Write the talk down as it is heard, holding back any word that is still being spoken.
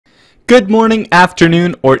Good morning,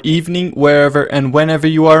 afternoon, or evening, wherever and whenever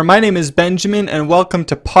you are. My name is Benjamin, and welcome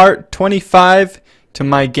to part 25 to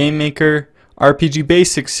my GameMaker RPG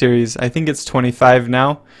Basics series. I think it's 25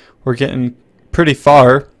 now. We're getting pretty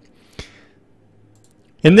far.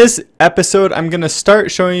 In this episode, I'm going to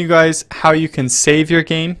start showing you guys how you can save your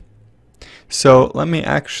game. So let me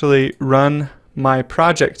actually run my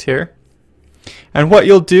project here. And what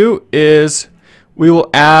you'll do is we will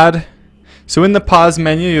add... So in the pause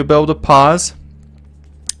menu, you'll be able to pause,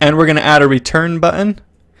 and we're going to add a return button,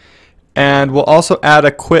 and we'll also add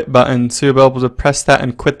a quit button, so you'll be able to press that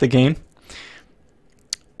and quit the game.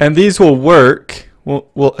 And these will work.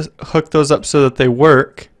 We'll hook those up so that they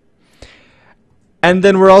work. And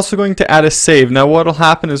then we're also going to add a save. Now what will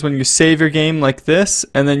happen is when you save your game like this,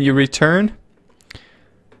 and then you return,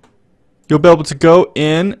 you'll be able to go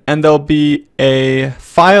in, and there'll be a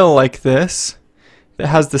file like this that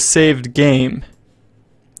has the saved game,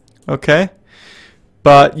 okay,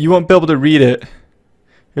 but you won't be able to read it.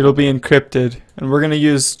 It'll be encrypted, and we're going to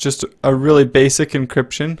use just a really basic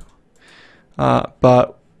encryption,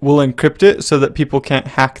 but we'll encrypt it so that people can't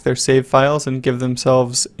hack their save files and give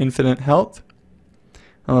themselves infinite health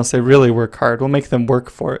unless they really work hard. We'll make them work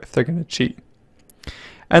for it if they're going to cheat.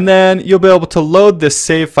 And then you'll be able to load this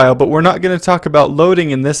save file, but we're not going to talk about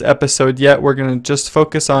loading in this episode yet. We're going to just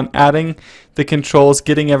focus on adding the controls,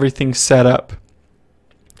 getting everything set up.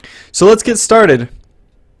 So let's get started.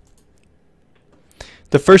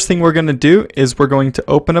 The first thing we're going to do is we're going to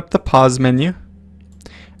open up the pause menu,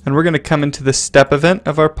 and we're going to come into the step event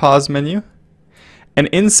of our pause menu. And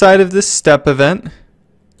inside of this step event,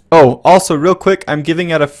 oh, also real quick, I'm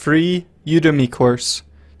giving out a free Udemy course.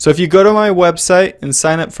 So if you go to my website and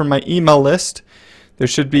sign up for my email list, there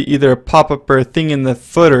should be either a pop-up or a thing in the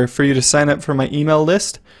footer for you to sign up for my email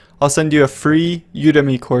list. I'll send you a free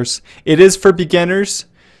Udemy course. It is for beginners,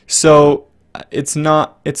 so it's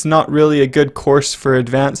not really a good course for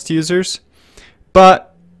advanced users,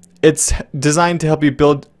 but it's designed to help you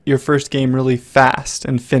build your first game really fast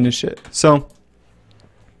and finish it. So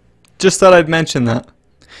just thought I'd mention that.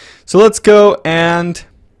 So let's go, and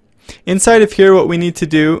inside of here, what we need to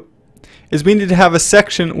do is we need to have a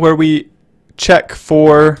section where we check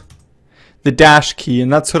for the dash key,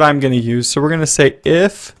 and that's what I'm going to use. So we're going to say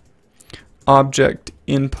if object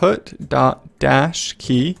input dot dash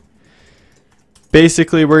key.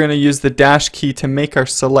 Basically, we're going to use the dash key to make our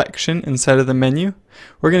selection inside of the menu.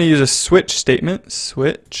 We're going to use a switch statement,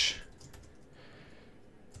 switch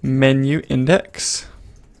menu index.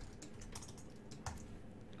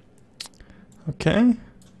 Okay.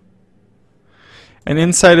 And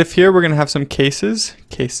inside of here, we're going to have some cases.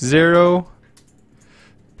 Case 0,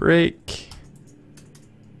 break,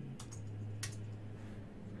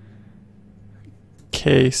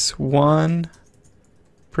 case 1,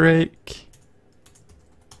 break,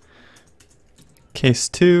 case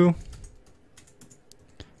 2,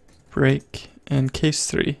 break, and case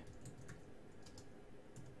 3,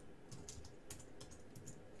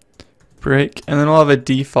 break. And then we'll have a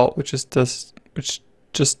default, which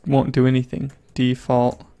just won't do anything.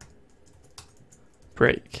 Default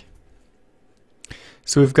break.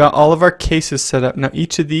 So we've got all of our cases set up. Now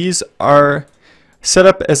each of these are set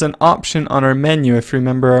up as an option on our menu. If you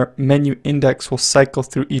remember, our menu index will cycle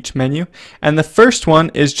through each menu. And the first one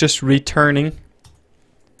is just returning.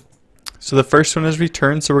 So the first one is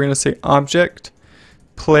return. So we're going to say object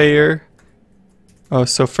player. Oh,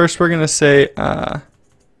 so first we're going to say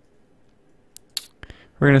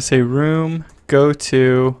room go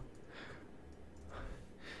to.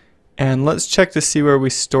 And let's check to see where we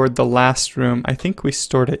stored the last room. I think we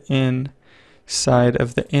stored it inside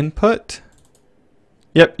of the input.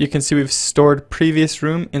 Yep, you can see we've stored previous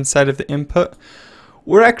room inside of the input.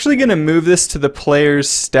 We're actually going to move this to the player's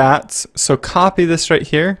stats. So copy this right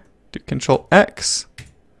here, do Control X,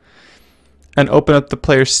 and open up the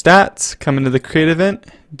player's stats, come into the create event,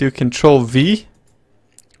 do Control V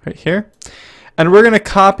right here. And we're going to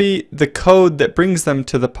copy the code that brings them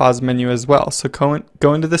to the pause menu as well. So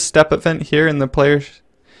go into the step event here in the player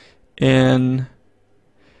inside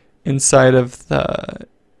of the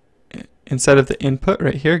input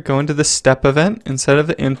right here. Go into the step event inside of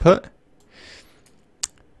the input.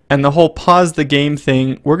 And the whole pause the game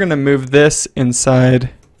thing, we're going to move this inside.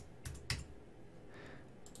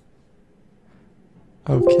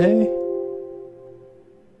 Okay.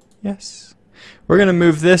 Yes. We're going to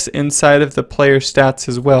move this inside of the player stats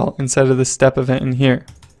as well, inside of the step event in here.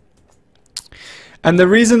 And the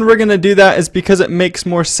reason we're going to do that is because it makes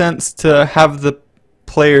more sense to have the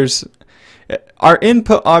players Our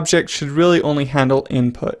input object should really only handle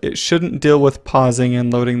input. It shouldn't deal with pausing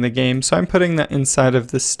and loading the game, so I'm putting that inside of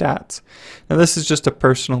the stats. Now this is just a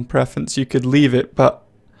personal preference. You could leave it, but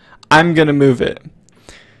I'm going to move it.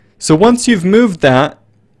 So once you've moved that,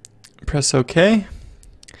 press OK.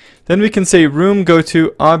 Then we can say room go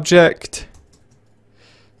to object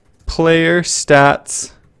player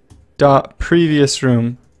stats dot previous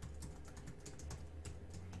room.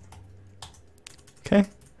 Okay,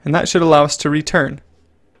 and that should allow us to return.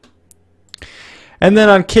 And then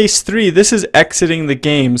on case 3, this is exiting the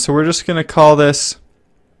game, so we're just going to call this,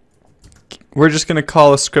 we're just going to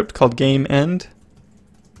call a script called game end.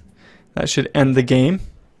 That should end the game.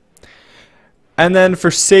 And then for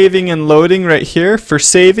saving and loading right here, for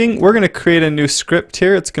saving, we're going to create a new script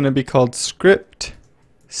here. It's going to be called script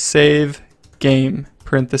save game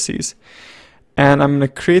parentheses. And I'm going to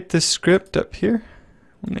create this script up here.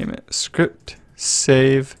 We'll name it script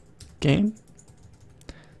save game.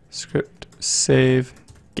 Script save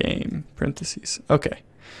game parentheses. Okay.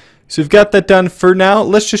 So we've got that done for now.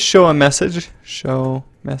 Let's just show a message. Show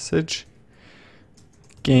message.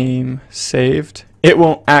 Game saved. It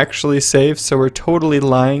won't actually save, so we're totally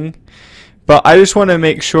lying. But I just want to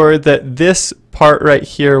make sure that this part right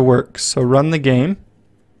here works. So run the game.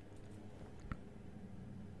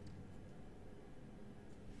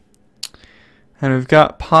 And we've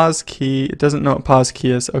got pause key. It doesn't know what pause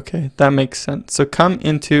key is. Okay, that makes sense. So come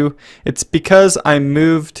into, it's because I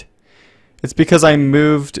moved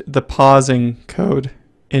the pausing code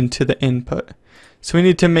into the input. So we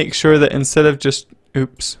need to make sure that instead of just,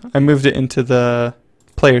 oops, I moved it into the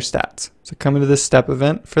player stats. So come into this step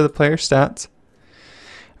event for the player stats.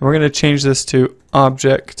 And we're going to change this to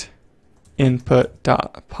object input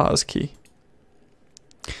dot pause key.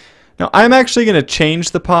 Now I'm actually going to change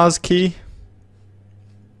the pause key.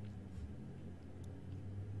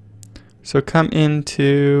 So come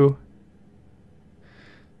into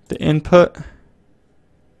the input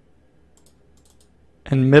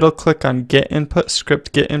and middle click on get input,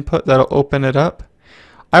 script get input. That'll open it up.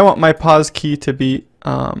 I want my pause key to be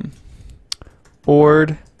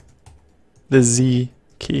ORed the Z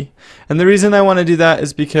key. And the reason I want to do that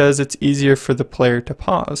is because it's easier for the player to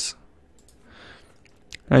pause.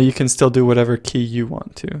 Now you can still do whatever key you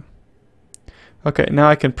want to. Okay, now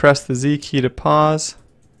I can press the Z key to pause.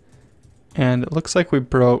 And it looks like we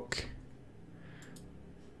broke.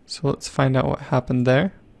 So let's find out what happened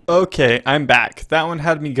there. Okay, I'm back. That one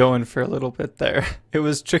had me going for a little bit there. It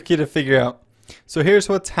was tricky to figure out. So here's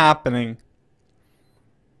what's happening.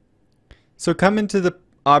 So come into the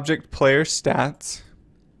object player stats.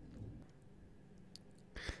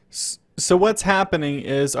 So what's happening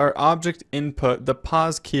is our object input, the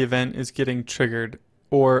pause key event, is getting triggered.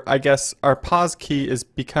 Or I guess our pause key is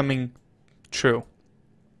becoming true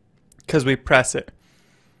because we press it.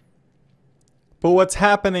 But what's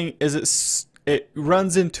happening is it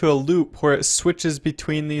runs into a loop where it switches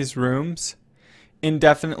between these rooms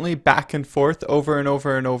indefinitely, back and forth, over and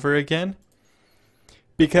over and over again,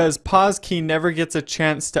 because pause key never gets a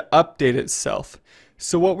chance to update itself.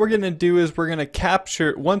 So what we're going to do is we're going to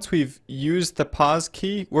capture, once we've used the pause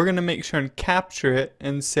key, we're going to make sure and capture it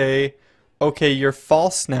and say, okay, you're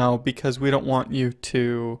false now because we don't want you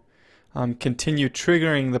to continue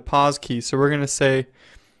triggering the pause key. So we're going to say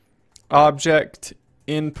object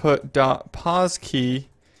input dot pause key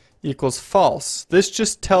equals false. This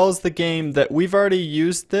just tells the game that we've already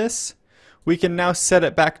used this. We can now set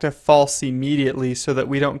it back to false immediately so that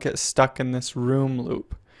we don't get stuck in this room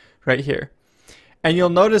loop right here. And you'll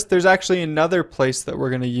notice there's actually another place that we're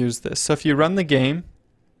going to use this. So if you run the game,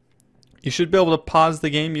 you should be able to pause the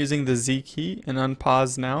game using the Z key and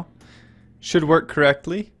unpause now. Should work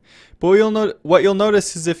correctly. But what you'll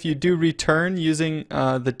notice is if you do return using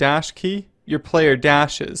the dash key, your player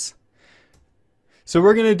dashes. So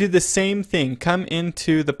we're going to do the same thing. Come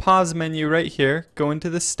into the pause menu right here, go into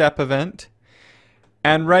the step event,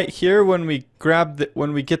 and right here when we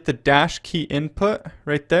get the dash key input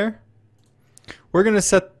right there, we're going to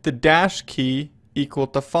set the dash key equal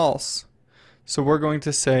to false. So we're going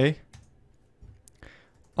to say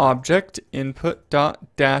object input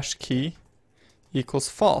dot dash key equals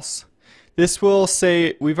false. This will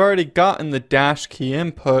say we've already gotten the dash key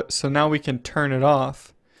input, so now we can turn it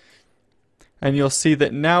off. And you'll see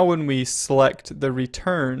that now when we select the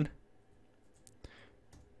return,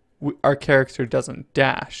 our character doesn't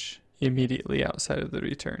dash immediately outside of the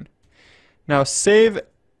return. Now save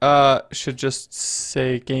should just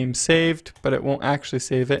say game saved, but it won't actually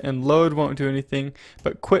save it, and load won't do anything,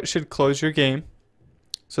 but quit should close your game.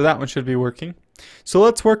 So that one should be working. So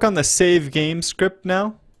let's work on the save game script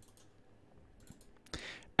now.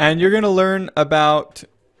 And you're going to learn about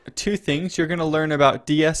two things. You're going to learn about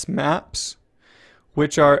DS maps,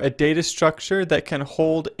 which are a data structure that can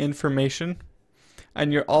hold information.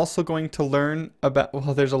 And you're also going to learn about,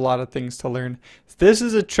 well, there's a lot of things to learn. This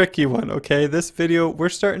is a tricky one, okay? This video, we're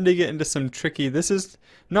starting to get into some tricky, this is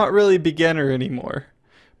not really beginner anymore.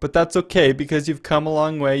 But that's okay because you've come a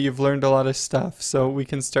long way, you've learned a lot of stuff, so we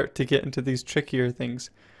can start to get into these trickier things.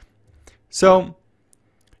 So,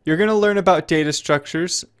 you're going to learn about data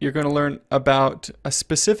structures. You're going to learn about a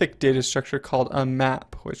specific data structure called a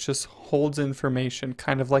map, which just holds information,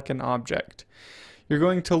 kind of like an object. You're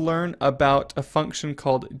going to learn about a function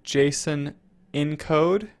called JSON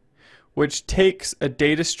encode, which takes a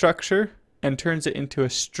data structure and turns it into a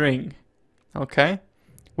string, okay?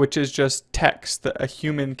 Which is just text that a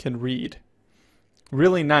human can read.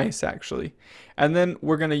 Really nice, actually. And then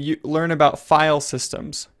we're going to learn about file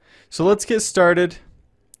systems. So let's get started.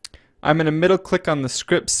 I'm going to middle click on the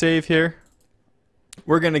script save here.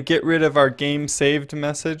 We're going to get rid of our game saved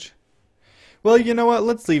message. Well, you know what?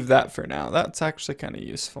 Let's leave that for now. That's actually kind of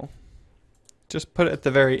useful. Just put it at the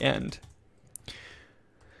very end.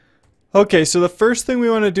 Okay, so the first thing we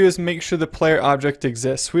want to do is make sure the player object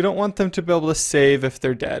exists. We don't want them to be able to save if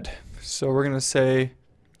they're dead. So we're going to say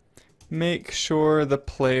make sure the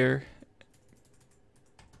player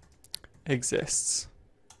exists.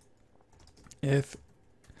 If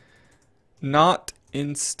not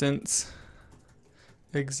instance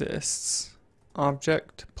exists,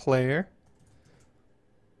 object player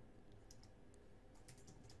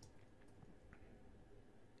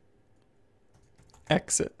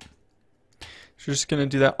exit. So we're just going to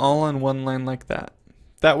do that all on one line like that.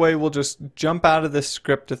 That way we'll just jump out of this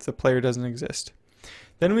script if the player doesn't exist.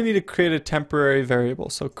 Then we need to create a temporary variable.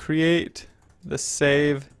 So create the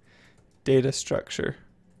save data structure.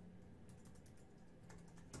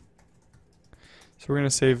 So we're going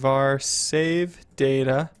to say var save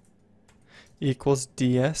data equals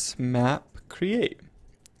ds map create.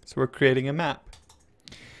 So we're creating a map.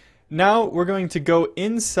 Now we're going to go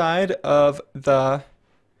inside of the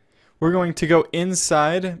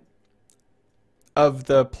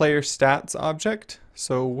player stats object.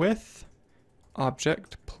 So with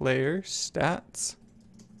object player stats.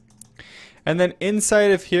 And then inside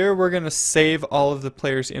of here, we're going to save all of the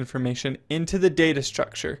player's information into the data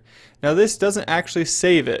structure. Now this doesn't actually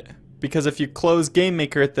save it, because if you close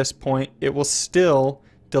GameMaker at this point, it will still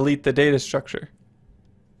delete the data structure.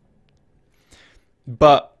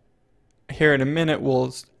 But here in a minute,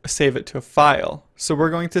 we'll save it to a file. So we're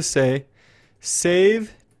going to say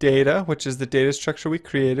save data, which is the data structure we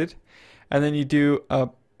created, and then you do a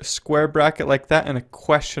square bracket like that and a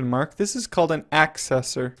question mark. This is called an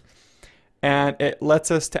accessor. And it lets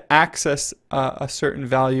us to access a certain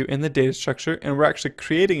value in the data structure, and we're actually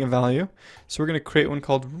creating a value. So we're going to create one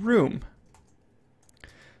called room.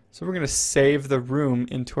 So we're going to save the room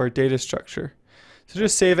into our data structure. So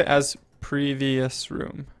just save it as previous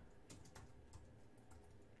room.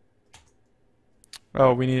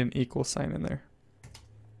 Oh, we need an equal sign in there.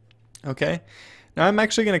 Okay. Now I'm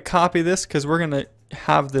actually going to copy this because we're going to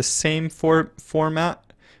have the same format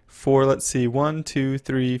for, let's see, 1, 2,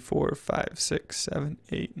 3, 4, 5, 6, 7,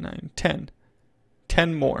 8, 9, 10.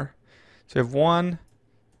 10 more. So we have 1,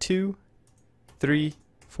 2, 3,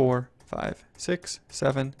 4, 5, 6,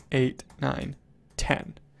 7, 8, 9,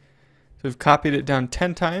 10. So we've copied it down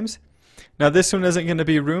 10 times. Now this one isn't going to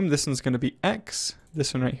be room. This one's going to be X.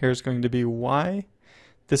 This one right here is going to be Y.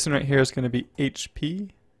 This one right here is going to be HP.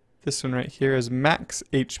 This one right here is max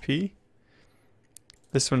HP.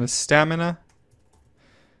 This one is stamina.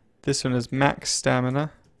 This one is max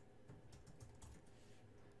stamina.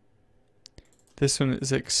 This one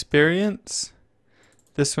is experience.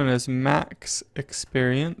 This one is max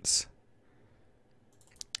experience.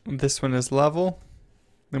 This one is level.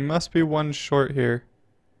 There must be one short here.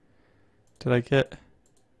 Did I get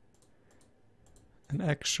an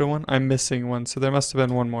extra one? I'm missing one, so there must have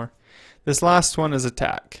been one more. This last one is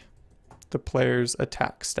attack. The player's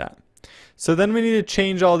attack stat. So then we need to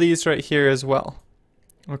change all these right here as well.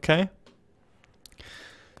 Okay,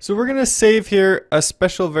 so we're going to save here a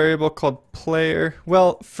special variable called player.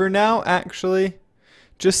 Well, for now, actually,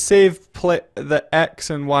 just save the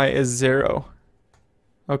X and Y as 0.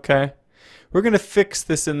 Okay, we're going to fix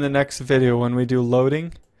this in the next video when we do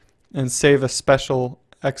loading and save a special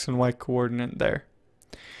X and Y coordinate there.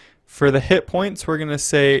 For the hit points, we're going to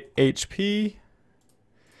say HP,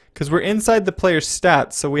 because we're inside the player's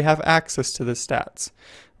stats, so we have access to the stats.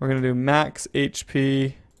 We're going to do max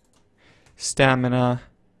HP, stamina,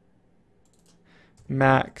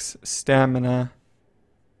 max stamina,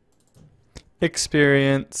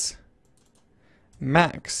 experience,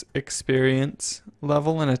 max experience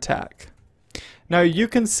level and attack. Now you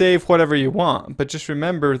can save whatever you want, but just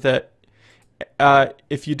remember that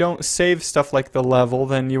if you don't save stuff like the level,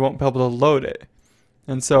 then you won't be able to load it.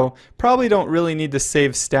 And so probably don't really need to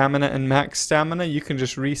save stamina and max stamina. You can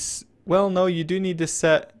just well, no, you do need to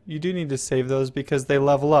save those because they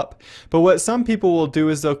level up. But what some people will do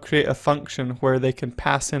is they'll create a function where they can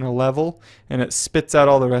pass in a level and it spits out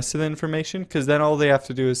all the rest of the information, because then all they have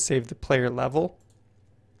to do is save the player level.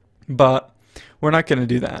 But we're not going to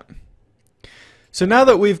do that. So now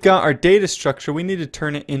that we've got our data structure, we need to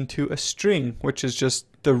turn it into a string, which is just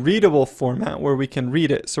the readable format where we can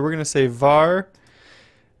read it. So we're going to say var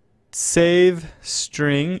save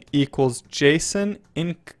string equals JSON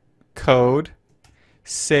encode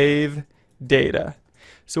save data.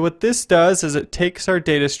 So what this does is it takes our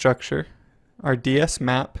data structure, our DS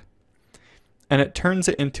map, and it turns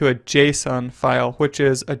it into a JSON file, which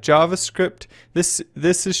is a JavaScript. This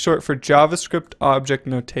is short for JavaScript object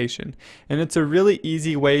notation, and it's a really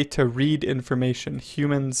easy way to read information.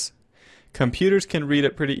 Computers can read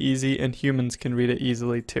it pretty easy, and humans can read it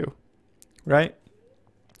easily too, right?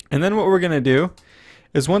 And then what we're going to do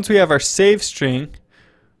is, once we have our save string,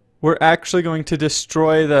 we're actually going to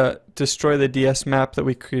destroy the DS map that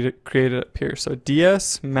we created up here. So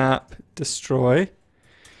DS map destroy,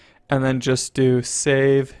 and then just do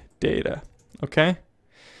save data. Okay?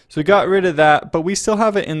 So we got rid of that, but we still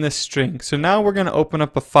have it in this string. So now we're going to open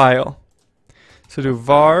up a file. So do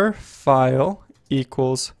var file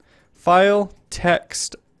equals file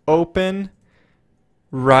text open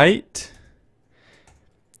write.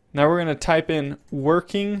 Now we're going to type in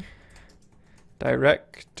working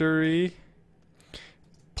directory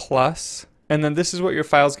plus, and then this is what your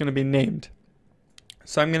file is going to be named.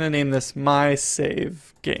 So I'm going to name this my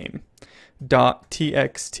save game.txt.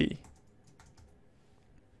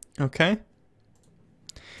 Okay?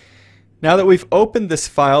 Now that we've opened this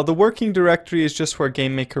file, the working directory is just where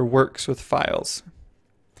GameMaker works with files.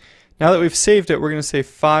 Now that we've saved it, we're going to say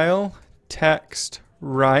file text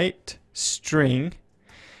write string,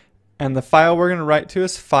 and the file we're going to write to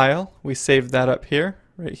is file. We saved that up here,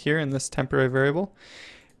 right here in this temporary variable.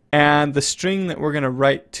 And the string that we're going to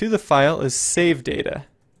write to the file is save data.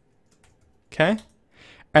 Okay?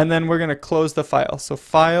 And then we're going to close the file. So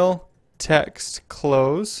file text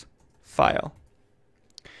close file.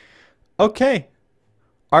 Okay.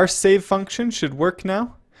 Our save function should work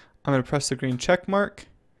now. I'm going to press the green check mark,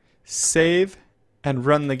 save, and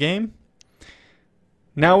run the game.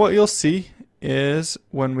 Now what you'll see is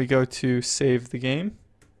when we go to save the game,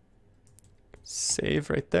 save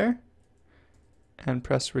right there, and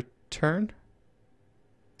press return,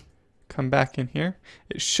 come back in here,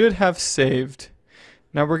 it should have saved.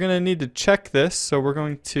 Now we're going to need to check this, so we're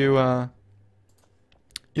going to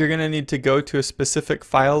you're going to need to go to a specific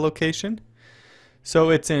file location.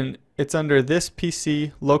 So it's under this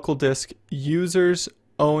PC local disk users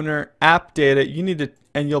owner app data.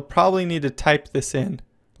 And you'll probably need to type this in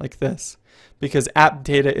like this, because app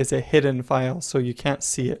data is a hidden file, so you can't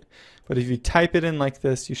see it. But if you type it in like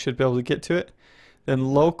this, you should be able to get to it. Then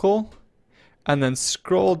local, and then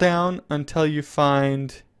scroll down until you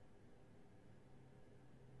find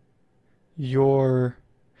your,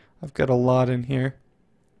 I've got a lot in here.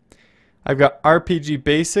 I've got RPG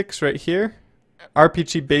Basics right here.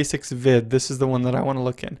 RPG Basics vid, this is the one that I want to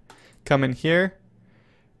look in. Come in here,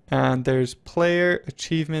 and there's player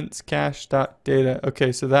achievements cache.data.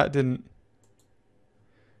 Okay, so that didn't,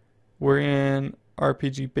 we're in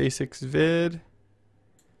RPG Basics vid.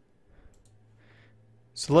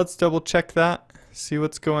 So let's double check that, see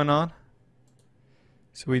what's going on.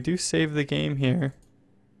 So we do save the game here.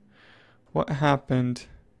 What happened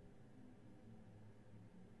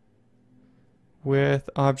with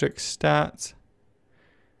object stats?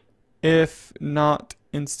 If not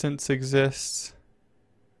instance exists,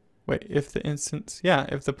 wait, if the instance, yeah,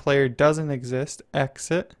 if the player doesn't exist,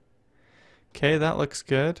 exit. Okay, that looks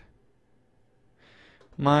good.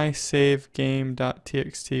 My save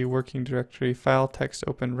game.txt working directory file text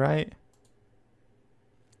open write.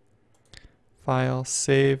 File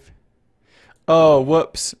save. Oh,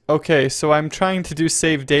 whoops. Okay, so I'm trying to do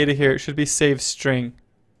save data here. It should be save string.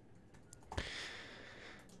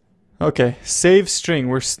 Okay, save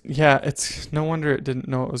string. Yeah, it's no wonder it didn't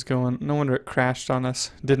know what was going. No wonder it crashed on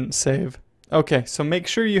us. Didn't save. Okay, so make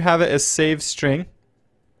sure you have it as save string.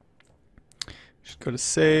 Just go to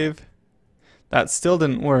save. That still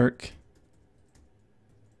didn't work.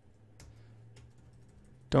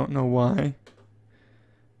 Don't know why.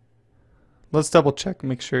 Let's double check,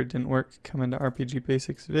 make sure it didn't work. Come into RPG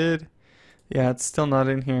Basics vid. Yeah, it's still not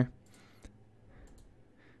in here.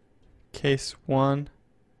 case 1.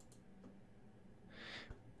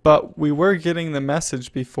 But we were getting the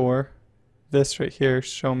message before. This right here,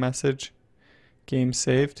 show message, game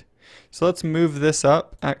saved. So let's move this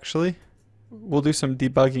up actually. We'll do some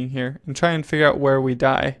debugging here and try and figure out where we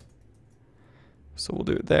die. So we'll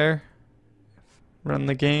do it there. Run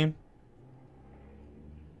the game.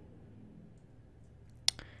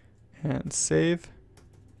 And save.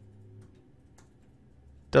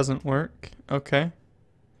 Doesn't work. Okay.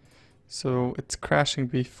 So it's crashing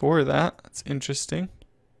before that. That's interesting.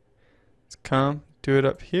 Let's come do it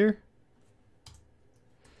up here.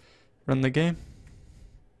 Run the game.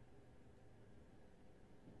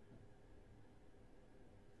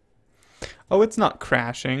 Oh, it's not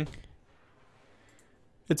crashing.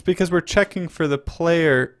 It's because we're checking for the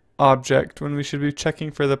player object when we should be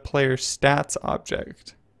checking for the player stats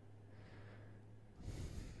object.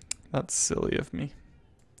 That's silly of me.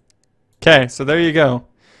 Okay, so there you go.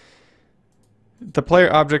 The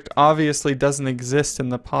player object obviously doesn't exist in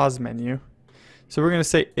the pause menu. So we're going to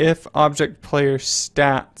say if object player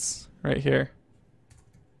stats right here.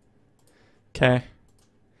 Okay.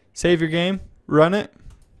 Save your game, run it.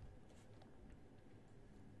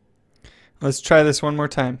 Let's try this one more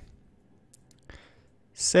time.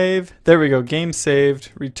 Save. There we go. Game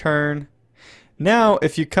saved. Return. Now,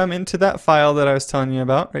 if you come into that file that I was telling you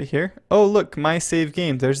about right here. Oh, look, my save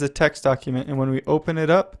game. There's the text document. And when we open it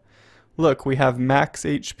up, look, we have max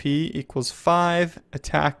HP equals 5.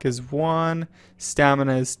 Attack is 1.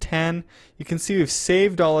 Stamina is 10. You can see we've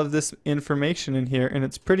saved all of this information in here, and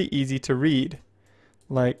it's pretty easy to read.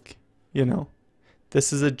 Like, you know,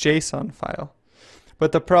 this is a JSON file.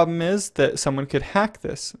 But the problem is that someone could hack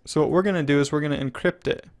this. So what we're going to do is we're going to encrypt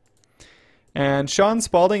it. And Sean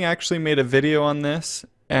Spalding actually made a video on this,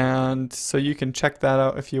 and so you can check that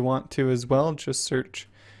out if you want to as well. Just search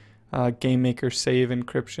GameMaker save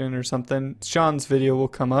encryption or something. Sean's video will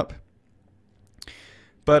come up.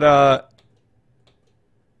 But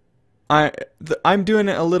I'm doing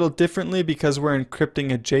it a little differently because we're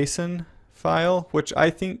encrypting a JSON file, which I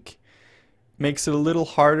think makes it a little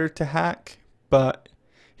harder to hack, but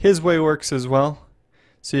his way works as well.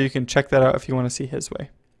 So you can check that out if you want to see his way.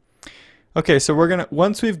 Okay, so we're gonna,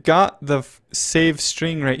 once we've got the save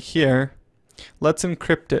string right here, let's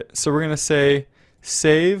encrypt it. So we're gonna say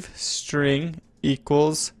save string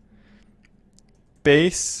equals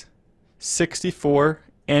base 64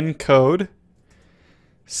 encode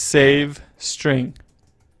save string.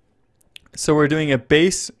 So we're doing a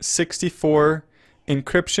base 64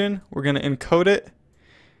 encryption. We're gonna encode it,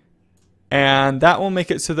 and that will make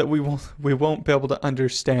it so that we won't be able to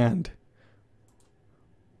understand.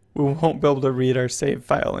 We won't be able to read our save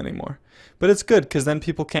file anymore. But it's good because then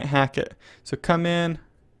people can't hack it. So come in,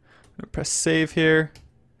 press save here,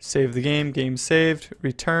 save the game, game saved,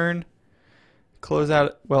 return, close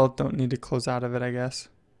out. Well, don't need to close out of it, I guess.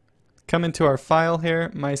 Come into our file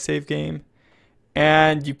here, my save game,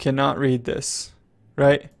 and you cannot read this,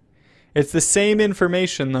 right? It's the same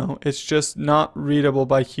information though, it's just not readable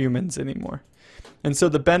by humans anymore. And so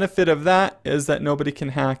the benefit of that is that nobody can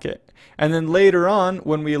hack it. And then later on,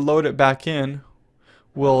 when we load it back in,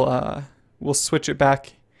 we'll switch it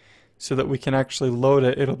back so that we can actually load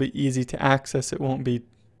it. It'll be easy to access. It won't be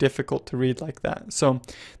difficult to read like that. So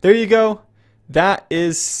there you go. That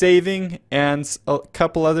is saving and a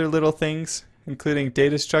couple other little things, including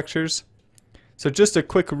data structures. So just a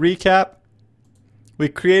quick recap. We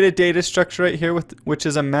create a data structure right here, which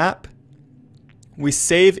is a map. We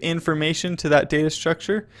save information to that data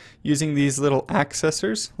structure using these little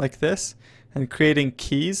accessors like this and creating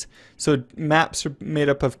keys. So maps are made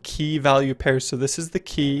up of key value pairs. So this is the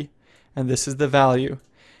key and this is the value.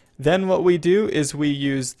 Then what we do is we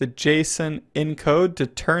use the JSON encode to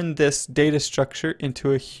turn this data structure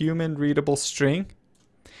into a human readable string.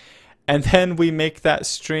 And then we make that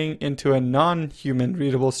string into a non-human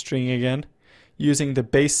readable string again using the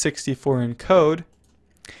base 64 encode.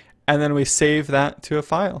 And then we save that to a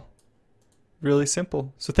file. Really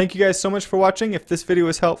simple. So thank you guys so much for watching. If this video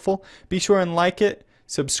was helpful, be sure and like it,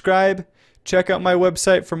 subscribe, check out my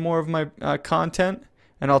website for more of my content,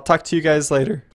 and I'll talk to you guys later.